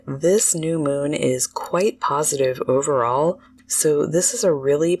This new moon is quite positive overall, so this is a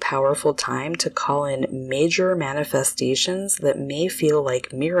really powerful time to call in major manifestations that may feel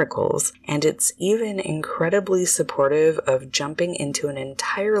like miracles, and it's even incredibly supportive of jumping into an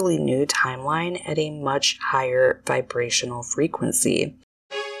entirely new timeline at a much higher vibrational frequency.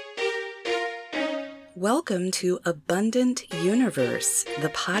 Welcome to Abundant Universe, the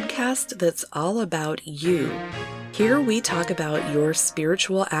podcast that's all about you. Here we talk about your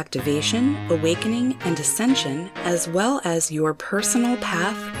spiritual activation, awakening, and ascension, as well as your personal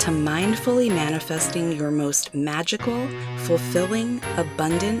path to mindfully manifesting your most magical, fulfilling,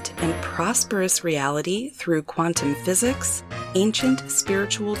 abundant, and prosperous reality through quantum physics, ancient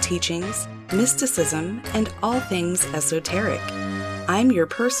spiritual teachings, mysticism, and all things esoteric. I'm your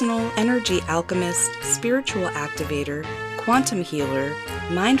personal energy alchemist, spiritual activator, quantum healer,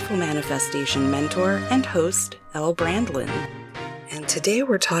 mindful manifestation mentor, and host, Elle Brandlin. And today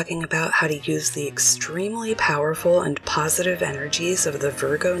we're talking about how to use the extremely powerful and positive energies of the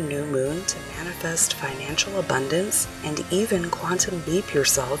Virgo new moon to manifest financial abundance and even quantum leap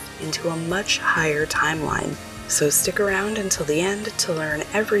yourself into a much higher timeline. So stick around until the end to learn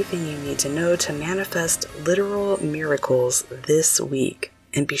everything you need to know to manifest literal miracles this week.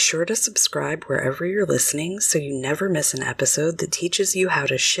 And be sure to subscribe wherever you're listening so you never miss an episode that teaches you how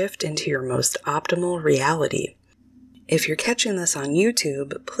to shift into your most optimal reality. If you're catching this on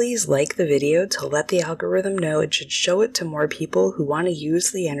YouTube, please like the video to let the algorithm know it should show it to more people who want to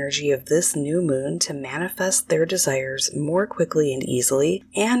use the energy of this new moon to manifest their desires more quickly and easily,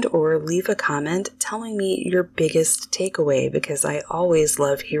 and or leave a comment telling me your biggest takeaway because I always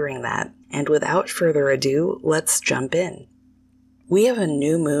love hearing that. And without further ado, let's jump in. We have a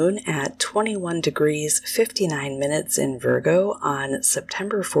new moon at 21 degrees 59 minutes in Virgo on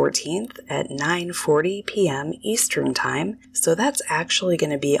September 14th at 9:40 p.m. Eastern Time, so that's actually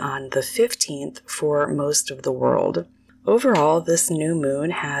going to be on the 15th for most of the world. Overall, this new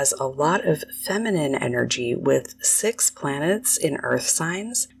moon has a lot of feminine energy with 6 planets in earth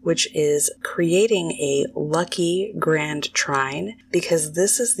signs, which is creating a lucky grand trine because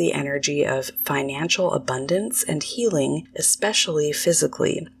this is the energy of financial abundance and healing, especially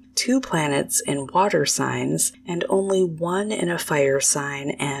physically. 2 planets in water signs and only 1 in a fire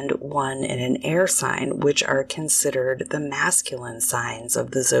sign and 1 in an air sign, which are considered the masculine signs of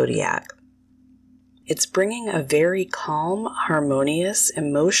the zodiac. It's bringing a very calm, harmonious,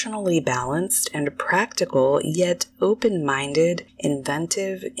 emotionally balanced, and practical, yet open-minded,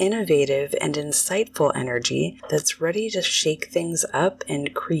 inventive, innovative, and insightful energy that's ready to shake things up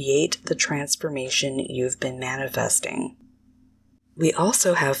and create the transformation you've been manifesting. We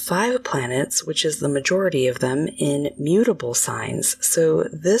also have 5 planets, which is the majority of them, in mutable signs, so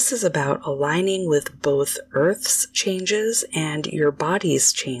this is about aligning with both Earth's changes and your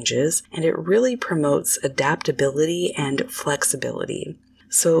body's changes, and it really promotes adaptability and flexibility.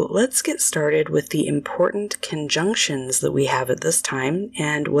 So let's get started with the important conjunctions that we have at this time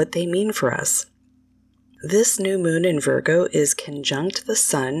and what they mean for us. This new moon in Virgo is conjunct the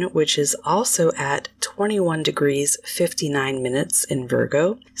Sun, which is also at 21 degrees 59 minutes in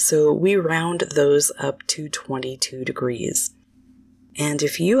Virgo, so we round those up to 22 degrees. And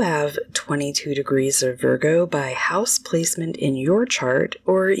if you have 22 degrees of Virgo by house placement in your chart,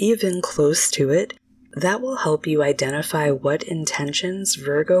 or even close to it, that will help you identify what intentions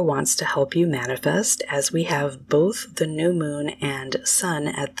Virgo wants to help you manifest, as we have both the new moon and Sun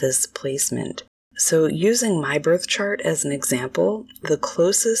at this placement. So using my birth chart as an example, the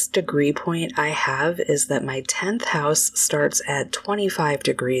closest degree point I have is that my 10th house starts at 25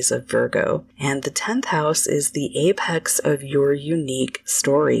 degrees of Virgo, and the 10th house is the apex of your unique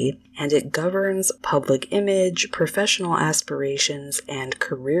story, and it governs public image, professional aspirations, and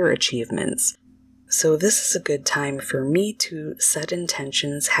career achievements. So this is a good time for me to set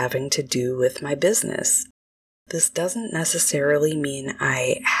intentions having to do with my business. This doesn't necessarily mean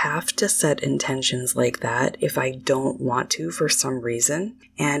I have to set intentions like that if I don't want to for some reason,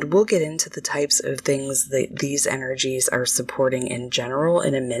 and we'll get into the types of things that these energies are supporting in general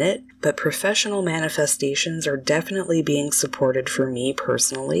in a minute, but professional manifestations are definitely being supported for me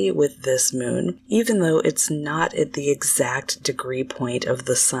personally with this moon, even though it's not at the exact degree point of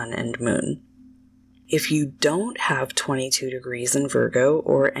the Sun and Moon. If you don't have 22 degrees in Virgo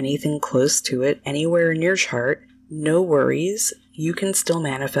or anything close to it anywhere in your chart, no worries, you can still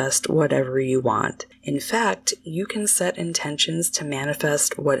manifest whatever you want. In fact, you can set intentions to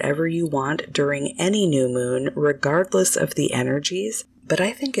manifest whatever you want during any new moon, regardless of the energies, but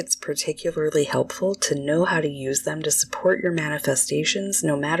I think it's particularly helpful to know how to use them to support your manifestations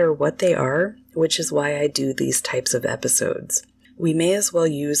no matter what they are, which is why I do these types of episodes. We may as well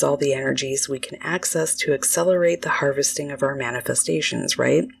use all the energies we can access to accelerate the harvesting of our manifestations,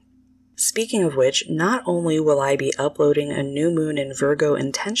 right? Speaking of which, not only will I be uploading a new moon in Virgo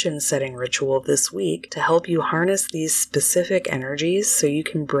intention setting ritual this week to help you harness these specific energies so you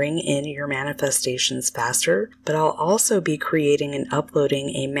can bring in your manifestations faster, but I'll also be creating and uploading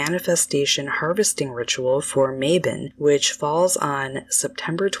a manifestation harvesting ritual for Mabon, which falls on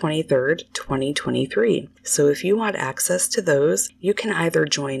September 23rd, 2023. So if you want access to those, you can either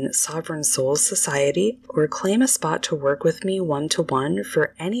join Sovereign Souls Society or claim a spot to work with me one-to-one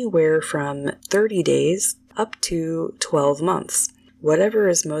for anywhere from 30 days up to 12 months. Whatever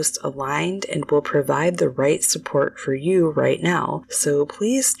is most aligned and will provide the right support for you right now. So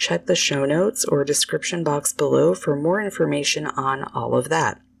please check the show notes or description box below for more information on all of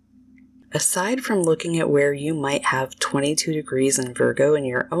that. Aside from looking at where you might have 22 degrees in Virgo in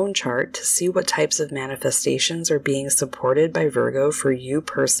your own chart to see what types of manifestations are being supported by Virgo for you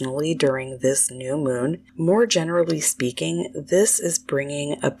personally during this new moon, more generally speaking, this is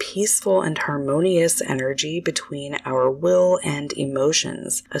bringing a peaceful and harmonious energy between our will and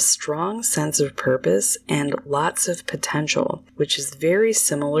emotions, a strong sense of purpose, and lots of potential, which is very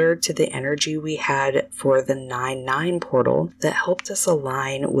similar to the energy we had for the 9-9 portal that helped us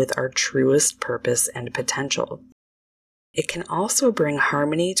align with our truest purpose and potential. It can also bring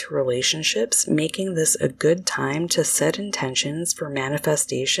harmony to relationships, making this a good time to set intentions for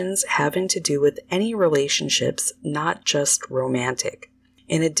manifestations having to do with any relationships, not just romantic.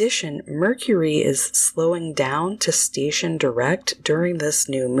 In addition, Mercury is slowing down to station direct during this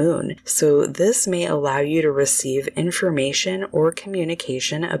new moon, so this may allow you to receive information or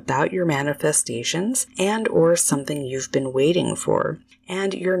communication about your manifestations and or something you've been waiting for,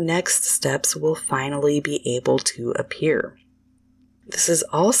 and your next steps will finally be able to appear. This is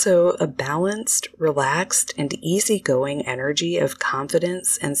also a balanced, relaxed, and easygoing energy of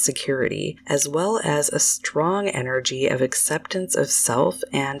confidence and security, as well as a strong energy of acceptance of self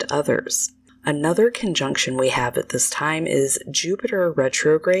and others. Another conjunction we have at this time is Jupiter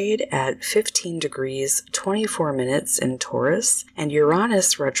retrograde at 15 degrees 24 minutes in Taurus, and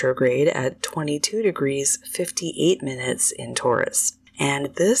Uranus retrograde at 22 degrees 58 minutes in Taurus.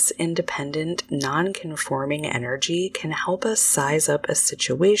 And this independent, non-conforming energy can help us size up a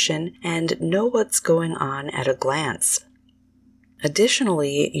situation and know what's going on at a glance.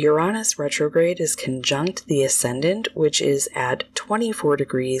 Additionally, Uranus retrograde is conjunct the ascendant, which is at 24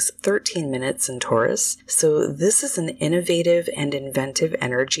 degrees 13 minutes in Taurus, so this is an innovative and inventive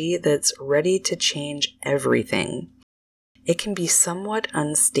energy that's ready to change everything. It can be somewhat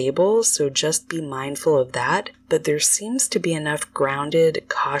unstable, so just be mindful of that, but there seems to be enough grounded,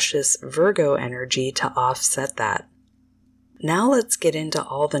 cautious Virgo energy to offset that. Now let's get into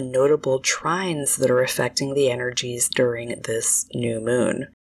all the notable trines that are affecting the energies during this new moon.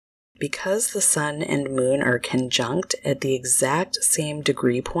 Because the sun and moon are conjunct at the exact same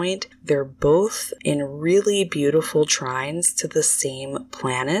degree point, they're both in really beautiful trines to the same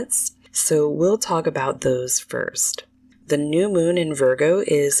planets, so we'll talk about those first. The new moon in Virgo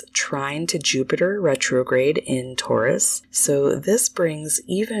is trine to Jupiter retrograde in Taurus, so this brings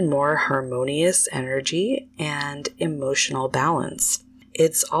even more harmonious energy and emotional balance.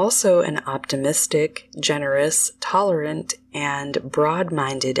 It's also an optimistic, generous, tolerant, and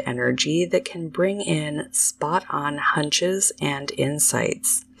broad-minded energy that can bring in spot-on hunches and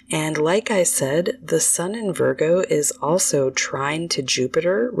insights. And like I said, the sun in Virgo is also trine to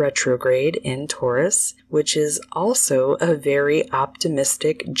Jupiter retrograde in Taurus, which is also a very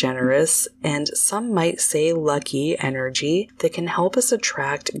optimistic, generous, and some might say lucky energy that can help us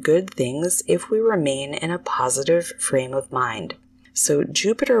attract good things if we remain in a positive frame of mind. So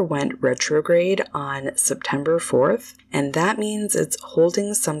Jupiter went retrograde on September 4th, and that means it's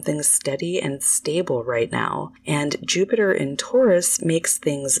holding something steady and stable right now. And Jupiter in Taurus makes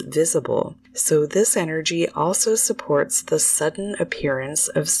things visible. So this energy also supports the sudden appearance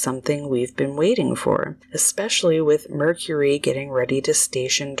of something we've been waiting for, especially with Mercury getting ready to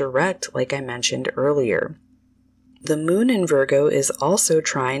station direct, like I mentioned earlier. The moon in Virgo is also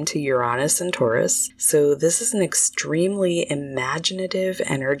trine to Uranus and Taurus, so this is an extremely imaginative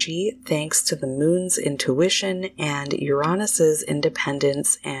energy thanks to the moon's intuition and Uranus's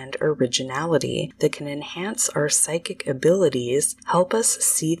independence and originality that can enhance our psychic abilities, help us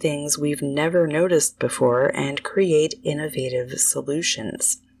see things we've never noticed before, and create innovative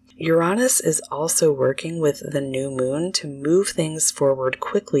solutions. Uranus is also working with the new moon to move things forward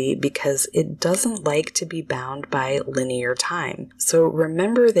quickly because it doesn't like to be bound by linear time. So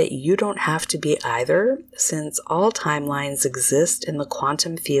remember that you don't have to be either, since all timelines exist in the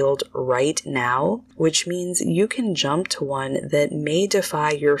quantum field right now, which means you can jump to one that may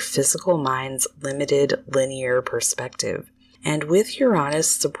defy your physical mind's limited linear perspective. And with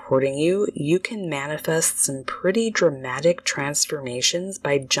Uranus supporting you, you can manifest some pretty dramatic transformations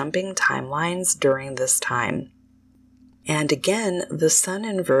by jumping timelines during this time. And again, the Sun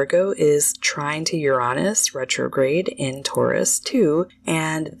in Virgo is trine to Uranus retrograde in Taurus too,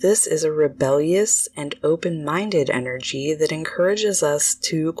 and this is a rebellious and open-minded energy that encourages us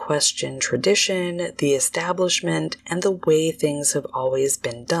to question tradition, the establishment, and the way things have always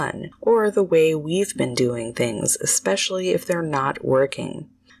been done, or the way we've been doing things, especially if they're not working.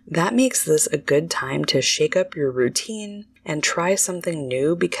 That makes this a good time to shake up your routine and try something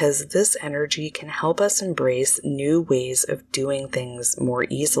new because this energy can help us embrace new ways of doing things more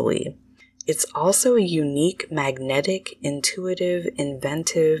easily. It's also a unique, magnetic, intuitive,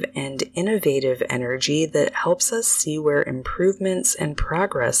 inventive, and innovative energy that helps us see where improvements and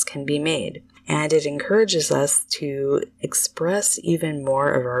progress can be made. And it encourages us to express even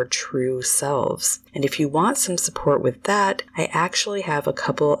more of our true selves. And if you want some support with that, I actually have a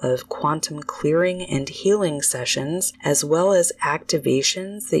couple of quantum clearing and healing sessions, as well as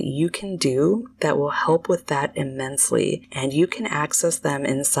activations that you can do that will help with that immensely. And you can access them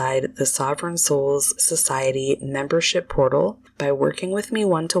inside the Sovereign Souls Society membership portal by working with me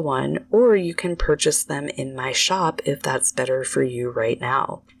one-to-one, or you can purchase them in my shop if that's better for you right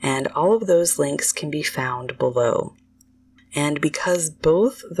now. And all of those links can be found below. And because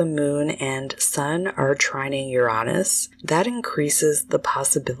both the moon and sun are trining Uranus, that increases the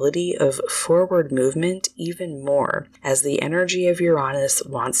possibility of forward movement even more, as the energy of Uranus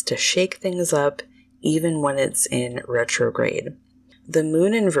wants to shake things up even when it's in retrograde. The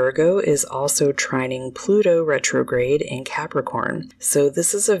moon in Virgo is also trining Pluto retrograde in Capricorn, so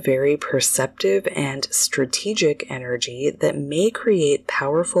this is a very perceptive and strategic energy that may create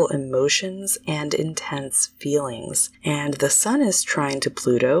powerful emotions and intense feelings. And the sun is trine to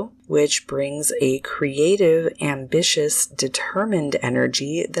Pluto, which brings a creative, ambitious, determined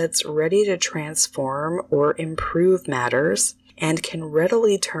energy that's ready to transform or improve matters, and can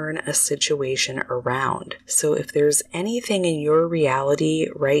readily turn a situation around. So if there's anything in your reality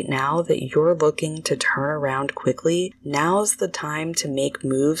right now that you're looking to turn around quickly, now's the time to make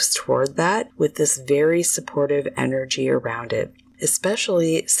moves toward that with this very supportive energy around it.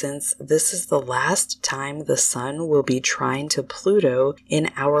 Especially since this is the last time the sun will be trine to Pluto in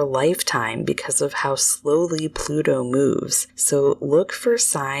our lifetime because of how slowly Pluto moves. So look for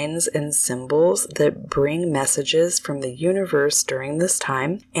signs and symbols that bring messages from the universe during this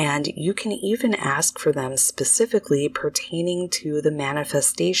time, and you can even ask for them specifically pertaining to the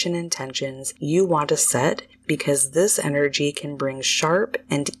manifestation intentions you want to set, because this energy can bring sharp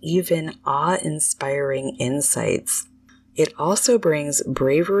and even awe-inspiring insights. It also brings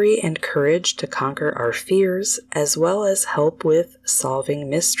bravery and courage to conquer our fears, as well as help with solving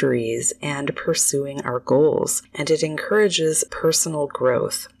mysteries and pursuing our goals, and it encourages personal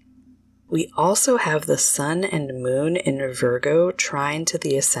growth. We also have the sun and moon in Virgo trine to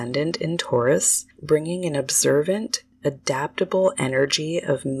the ascendant in Taurus, bringing an observant, adaptable energy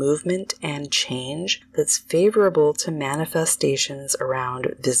of movement and change that's favorable to manifestations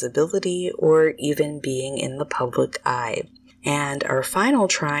around visibility or even being in the public eye. And our final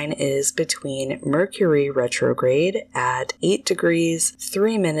trine is between Mercury retrograde at 8 degrees,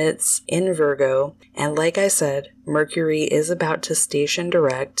 3 minutes in Virgo. And like I said, Mercury is about to station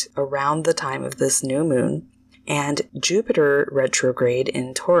direct around the time of this new moon. And Jupiter retrograde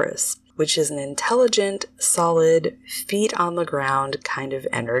in Taurus, which is an intelligent, solid, feet on the ground kind of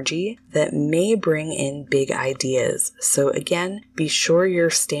energy that may bring in big ideas. So again, be sure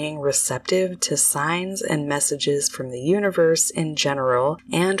you're staying receptive to signs and messages from the universe in general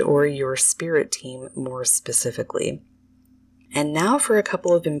and or your spirit team more specifically. And now for a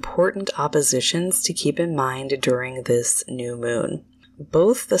couple of important oppositions to keep in mind during this new moon.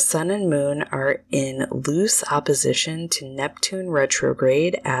 Both the sun and moon are in loose opposition to Neptune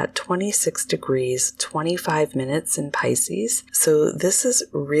retrograde at 26 degrees, 25 minutes in Pisces. So this is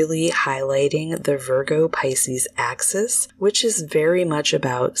really highlighting the Virgo-Pisces axis, which is very much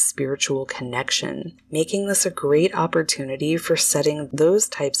about spiritual connection, making this a great opportunity for setting those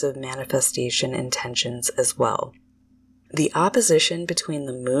types of manifestation intentions as well. The opposition between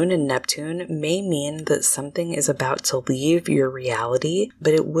the moon and Neptune may mean that something is about to leave your reality,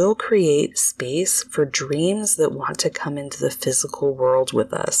 but it will create space for dreams that want to come into the physical world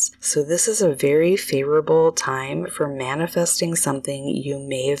with us. So this is a very favorable time for manifesting something you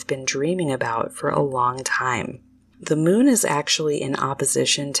may have been dreaming about for a long time. The moon is actually in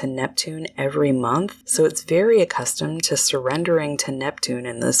opposition to Neptune every month, so it's very accustomed to surrendering to Neptune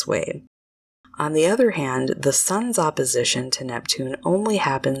in this way. On the other hand, the sun's opposition to Neptune only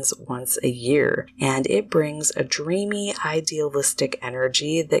happens once a year, and it brings a dreamy, idealistic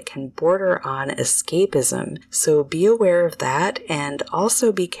energy that can border on escapism. So be aware of that, and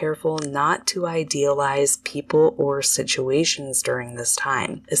also be careful not to idealize people or situations during this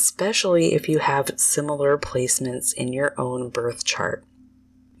time, especially if you have similar placements in your own birth chart.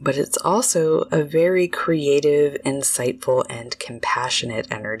 But it's also a very creative, insightful, and compassionate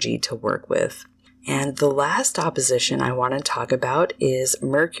energy to work with. And the last opposition I want to talk about is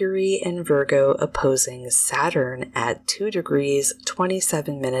Mercury and Virgo opposing Saturn at 2 degrees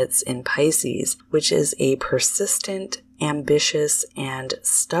 27 minutes in Pisces, which is a persistent, ambitious, and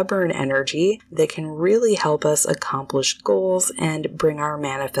stubborn energy that can really help us accomplish goals and bring our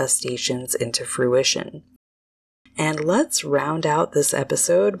manifestations into fruition. And let's round out this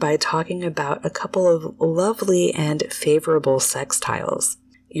episode by talking about a couple of lovely and favorable sextiles.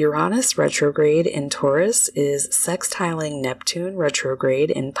 Uranus retrograde in Taurus is sextiling Neptune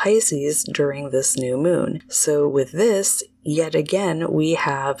retrograde in Pisces during this new moon. So with this, yet again, we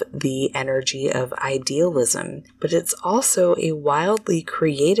have the energy of idealism, but it's also a wildly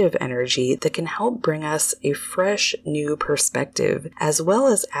creative energy that can help bring us a fresh, new perspective, as well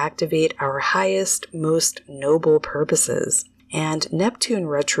as activate our highest, most noble purposes. And Neptune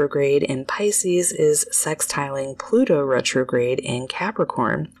retrograde in Pisces is sextiling Pluto retrograde in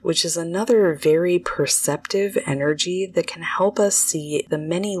Capricorn, which is another very perceptive energy that can help us see the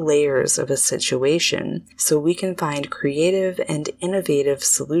many layers of a situation so we can find creative and innovative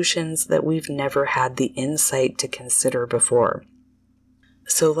solutions that we've never had the insight to consider before.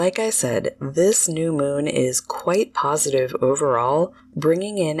 So like I said, this new moon is quite positive overall,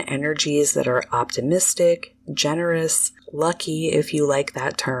 bringing in energies that are optimistic, generous, lucky if you like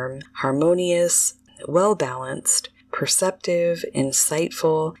that term, harmonious, well-balanced, perceptive,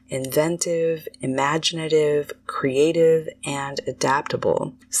 insightful, inventive, imaginative, creative, and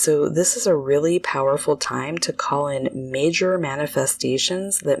adaptable. So this is a really powerful time to call in major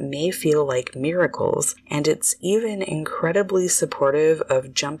manifestations that may feel like miracles, and it's even incredibly supportive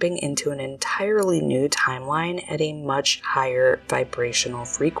of jumping into an entirely new timeline at a much higher vibrational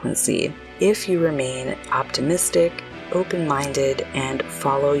frequency if you remain optimistic, open-minded, and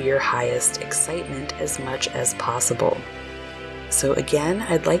follow your highest excitement as much as possible. So again,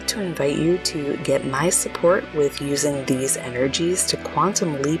 I'd like to invite you to get my support with using these energies to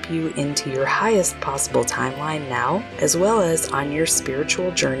quantum leap you into your highest possible timeline now, as well as on your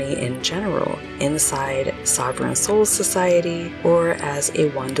spiritual journey in general, inside Sovereign Soul Society or as a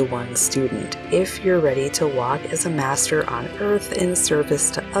one-to-one student, if you're ready to walk as a master on Earth in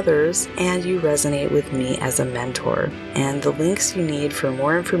service to others and you resonate with me as a mentor. And the links you need for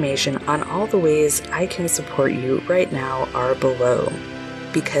more information on all the ways I can support you right now are below.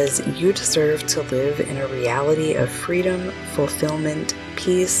 Because you deserve to live in a reality of freedom, fulfillment,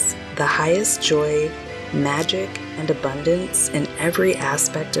 peace, the highest joy, magic, and abundance in every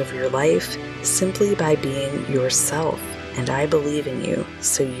aspect of your life simply by being yourself. And I believe in you,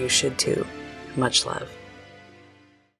 so you should too. Much love.